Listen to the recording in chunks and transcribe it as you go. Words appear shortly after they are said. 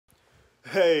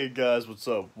Hey guys, what's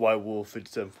up? White Wolf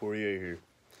 5748 here.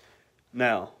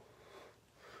 Now,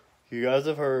 you guys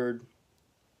have heard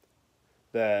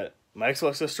that my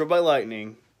Xbox got struck by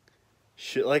lightning,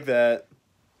 shit like that.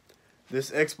 This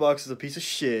Xbox is a piece of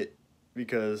shit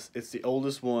because it's the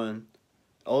oldest one,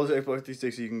 oldest Xbox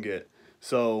 360 you can get.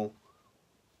 So,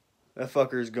 that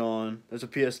fucker's gone. There's a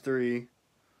PS3.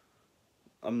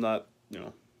 I'm not, I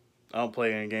don't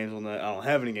play any games on that. I don't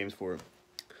have any games for it.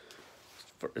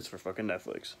 It's for fucking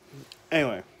Netflix.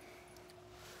 Anyway.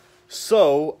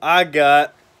 So, I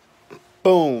got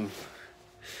the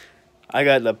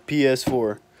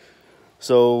PS4.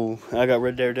 So, I got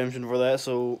Red Dead Redemption for that.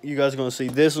 So, you guys are going to see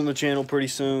this on the channel pretty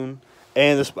soon.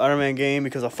 And the Spider-Man game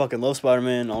because I fucking love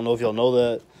Spider-Man. I don't know if y'all know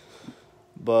that.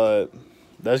 But,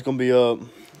 that's going to be up.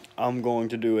 I'm going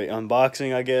to do an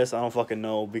unboxing, I guess. I don't fucking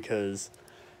know because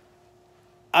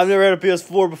I've never had a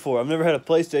PS4 before. I've never had a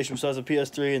PlayStation besides the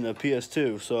PS3 and the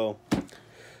PS2. So,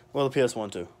 well, the PS1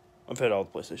 too. I've had all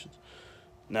the PlayStations.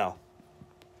 Now,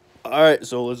 alright,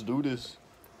 so let's do this.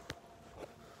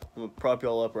 I'm going to prop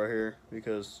y'all up right here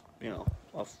because,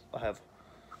 I have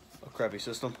a crappy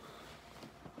system.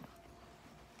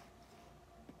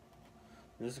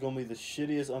 This is going to be the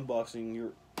shittiest unboxing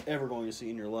you're ever going to see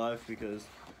in your life because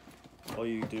all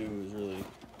you do is really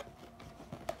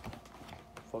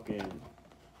fucking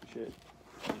shit.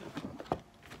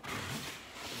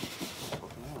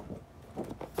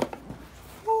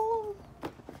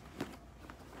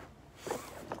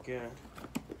 God.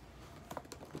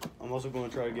 I'm also going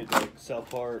to try to get like South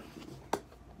Park,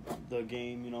 the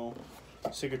game,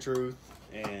 Sick of Truth,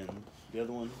 and the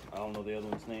other one. I don't know the other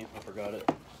one's name. I forgot it.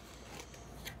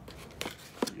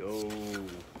 Yo.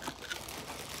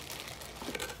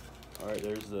 Alright,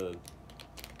 there's the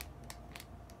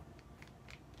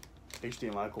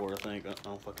HDMI cord, I think. I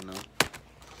don't fucking know.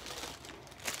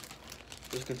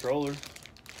 This controller.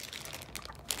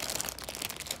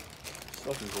 It's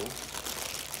fucking cool.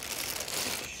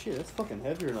 Shit, that's fucking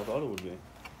heavier than I thought it would be.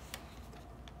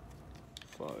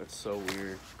 Fuck, it's so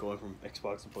weird going from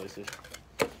Xbox to PlayStation.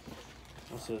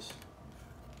 What's this?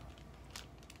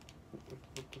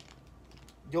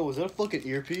 Yo, is that a fucking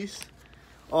earpiece?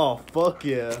 Oh, fuck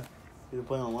yeah. Either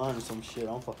playing online or some shit, I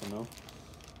don't fucking know.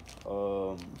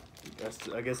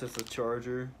 I guess that's the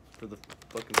charger for the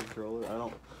fucking controller. I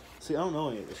don't know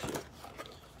any of this shit.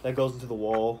 That goes into the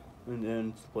wall and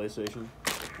then it's the PlayStation.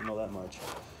 I don't know that much.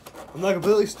 I'm not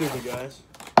completely stupid, guys.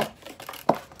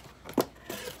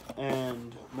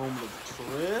 And moment of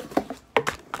trip.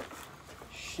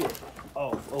 Shit.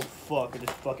 Oh fuck, I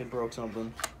just fucking broke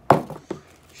something.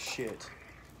 Shit.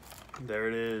 There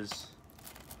it is.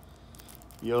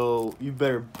 Yo, you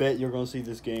better bet you're gonna see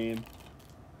this game.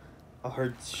 I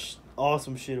heard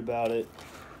awesome shit about it.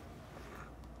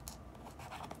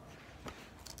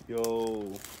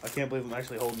 Yo, I can't believe I'm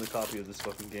actually holding a copy of this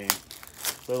fucking game.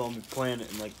 Let alone be playing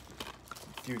it in like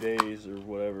a few days or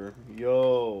whatever.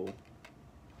 Yo.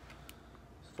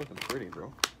 It's fucking pretty,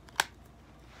 bro.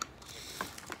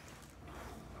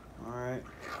 Alright.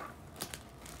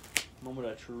 Moment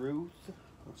of truth.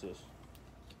 What's this?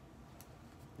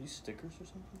 Are these stickers or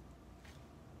something?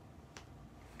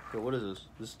 Yo, what is this?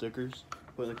 This stickers?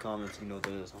 Put in the comments if you know what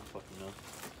that is. I don't fucking know.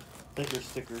 I think they're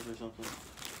stickers or something.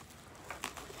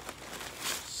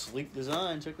 Sleek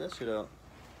design. Check that shit out.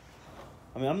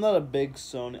 I mean, I'm not a big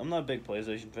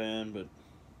PlayStation fan, but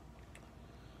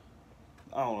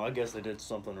I don't know. I guess they did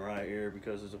something right here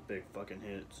because it's a big fucking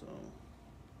hit, so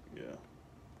yeah.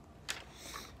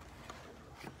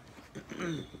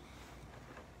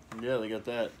 Yeah, they got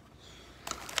that.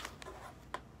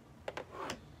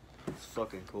 It's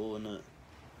fucking cool, isn't it?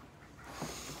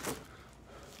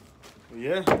 But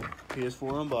yeah,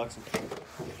 PS4 unboxing.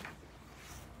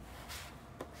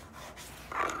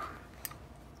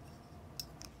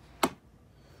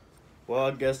 Well,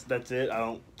 I guess that's it. I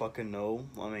don't fucking know.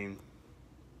 I mean,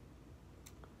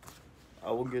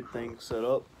 I will get things set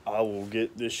up. I will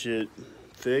get this shit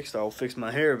fixed. I'll fix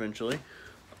my hair eventually.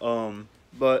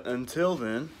 But until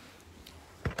then,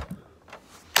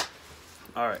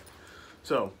 alright.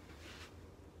 So,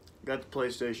 got the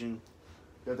PlayStation.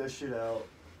 Got that shit out.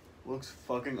 Looks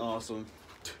fucking awesome.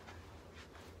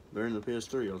 Better than the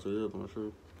PS3, I'll say that, I'm not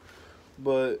sure.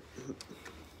 But,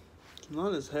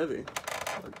 not as heavy.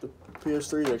 Like the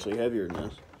PS3 is actually heavier than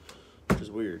this, which is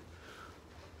weird.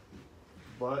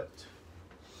 But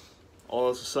all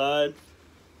else aside,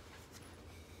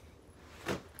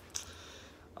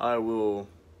 I will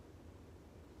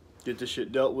get this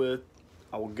shit dealt with.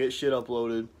 I will get shit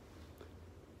uploaded.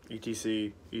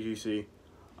 ETC.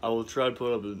 I will try to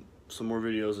put up some more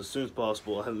videos as soon as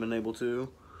possible. I haven't been able to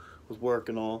with work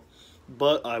and all,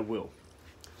 but I will.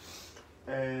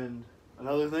 And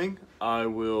another thing, I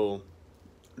will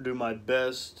do my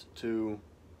best to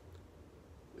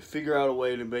figure out a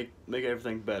way to make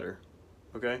everything better,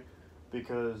 okay?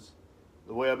 Because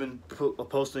the way I've been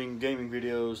posting gaming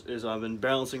videos is I've been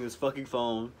balancing this fucking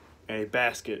phone in a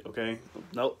basket, okay?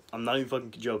 Nope, I'm not even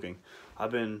fucking joking.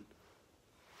 I've been...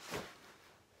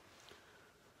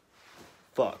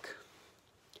 Fuck.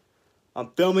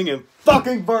 I'm filming in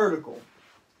fucking vertical.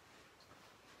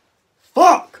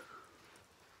 Fuck!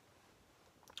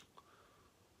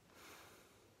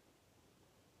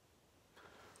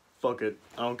 Fuck it.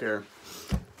 I don't care.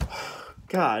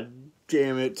 God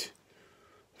damn it.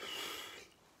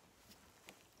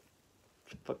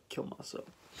 Fuck, kill myself.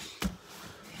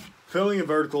 Filming in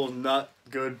vertical is not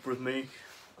good with me.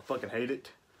 I fucking hate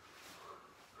it.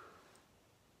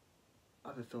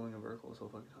 I've been filming in vertical so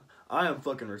fucking time. I am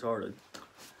fucking retarded.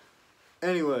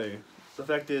 Anyway, the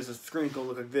fact is the screen's gonna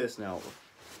look like this now.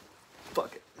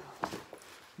 Fuck it.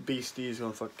 Beastie is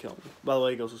gonna fucking kill me. By the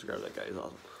way, go subscribe to that guy. He's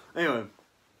awesome. Anyway.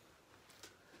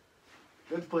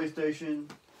 Got the PlayStation.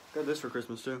 Got this for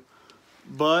Christmas too.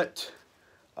 But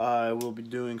I will be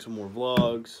doing some more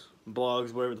vlogs,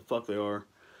 whatever the fuck they are.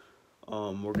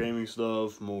 More gaming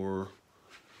stuff, more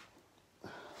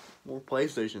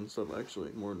PlayStation stuff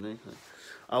actually, more than anything.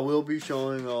 I will be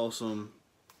showing y'all some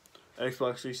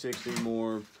Xbox 360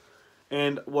 more.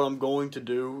 And what I'm going to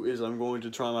do is I'm going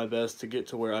to try my best to get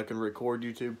to where I can record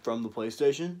YouTube from the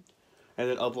PlayStation and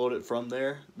then upload it from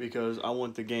there, because I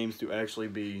want the games to actually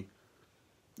be...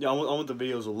 Yeah, I want the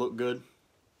videos to look good,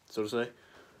 so to say.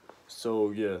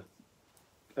 So, yeah.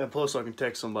 And plus, I can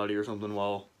text somebody or something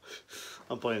while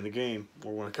I'm playing the game,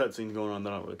 or when a cutscene's going on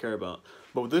that I don't really care about.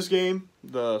 But with this game,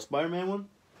 the Spider-Man one,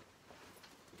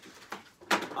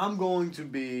 I'm going to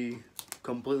be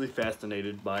completely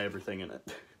fascinated by everything in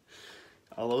it.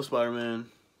 I love Spider-Man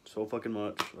so fucking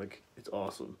much. Like, it's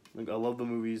awesome. Like, I love the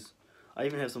movies. I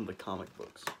even have some of the comic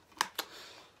books.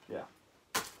 Yeah.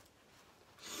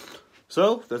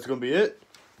 So, that's gonna be it.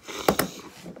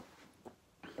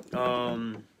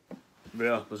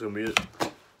 Yeah, that's gonna be it.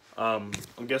 I'm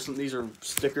guessing these are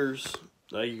stickers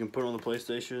that you can put on the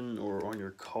PlayStation or on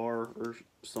your car or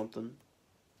something.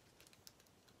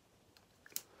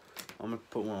 I'm gonna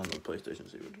put one on the PlayStation and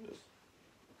see what it is.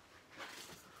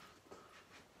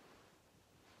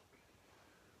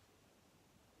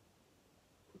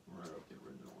 Right up the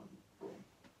original one. Boom.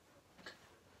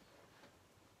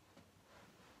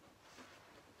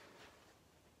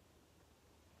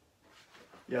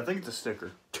 Yeah, I think it's a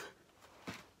sticker.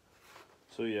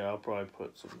 So yeah, I'll probably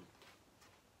put some...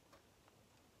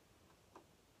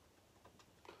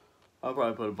 I'll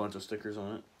probably put a bunch of stickers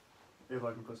on it. If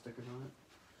I can put stickers on it.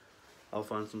 I'll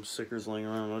find some stickers laying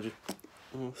around. I'll just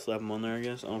slap them on there, I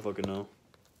guess. I don't fucking know.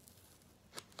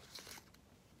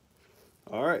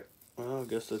 Alright. Well, I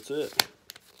guess that's it.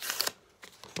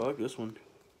 Fuck this one.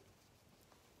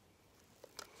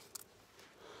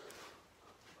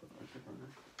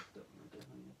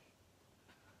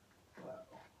 Wow.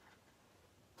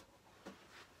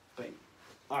 Bang.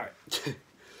 Alright.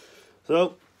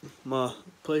 So, my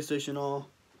PlayStation all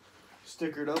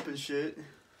stickered up and shit.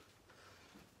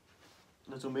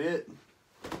 That's gonna be it.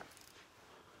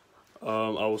 I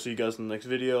will see you guys in the next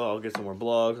video. I'll get some more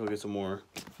vlogs. I'll get some more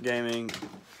gaming.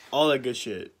 All that good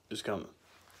shit is coming.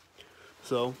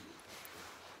 So,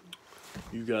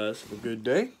 you guys have a good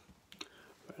day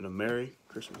and a Merry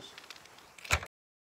Christmas.